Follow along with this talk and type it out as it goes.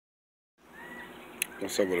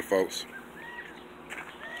What's up with it, folks?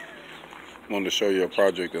 Wanted to show you a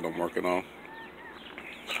project that I'm working on.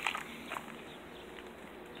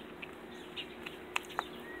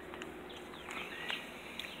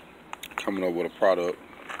 Coming up with a product.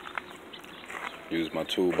 Use my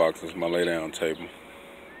toolbox as my lay down table,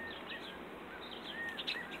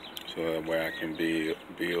 so that way I can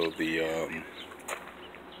build the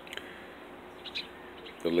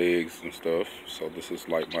legs and stuff. So this is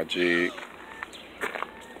like my jig.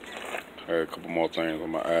 I had a couple more things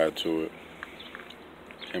I'm gonna add to it.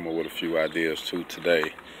 Came up with a few ideas too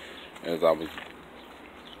today as I was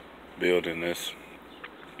building this,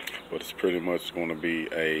 but it's pretty much going to be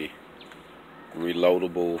a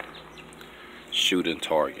reloadable shooting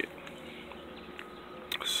target,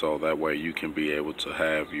 so that way you can be able to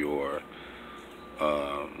have your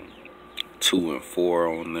 2 and 4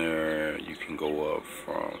 on there. You can go up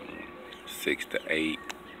from 6 to 8,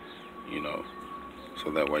 so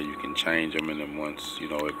that way you can change them. And then once,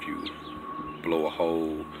 if you blow a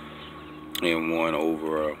hole in one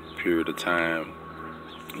over a period of time,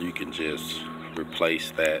 you can just replace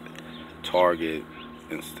that target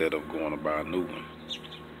instead of going to buy a new one.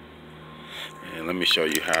 And let me show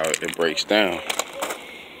you how it breaks down.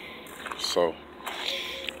 So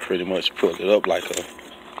pretty much put it up like a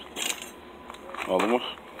other one.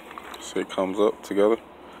 So it comes up together,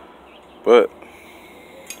 but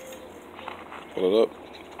put it up,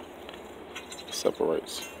 it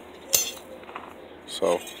separates.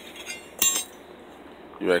 So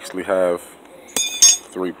you actually have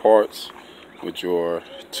 3 parts with your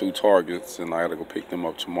 2 targets, and I gotta go pick them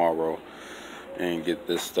up tomorrow and get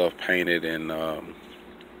this stuff painted and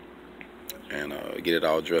get it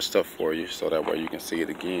all dressed up for you, so that way you can see it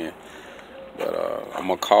again. But I'm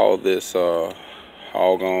gonna call this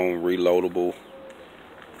Hog-On reloadable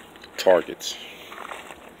targets.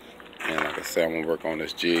 And like I said, I'm gonna work on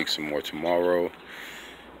this jig some more tomorrow,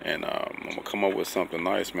 and I'm gonna come up with something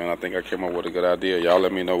nice, man. I think I came up with a good idea. Y'all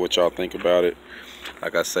let me know what y'all think about it.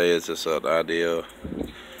 Like I say, it's just an idea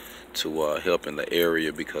to help in the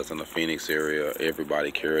area, because in the Phoenix area,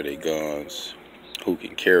 everybody carry their guns who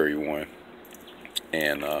can carry one.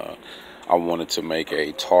 And I wanted to make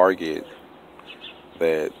a target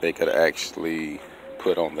that they could actually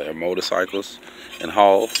put on their motorcycles and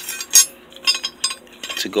haul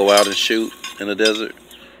to go out and shoot in the desert,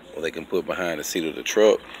 or they can put behind the seat of the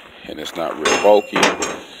truck, and it's not real bulky,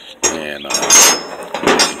 and kind of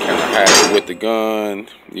hide it with the gun,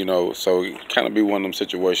 so it kind of be one of them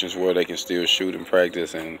situations where they can still shoot and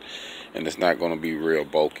practice, and it's not going to be real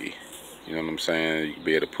bulky. You know what I'm saying? You can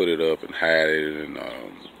be able to put it up and hide it, and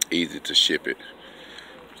easy to ship it.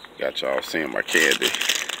 Got y'all seeing my candy.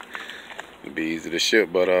 It'll be easy to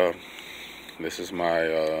ship, but this is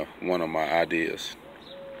my one of my ideas.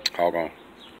 Hog on.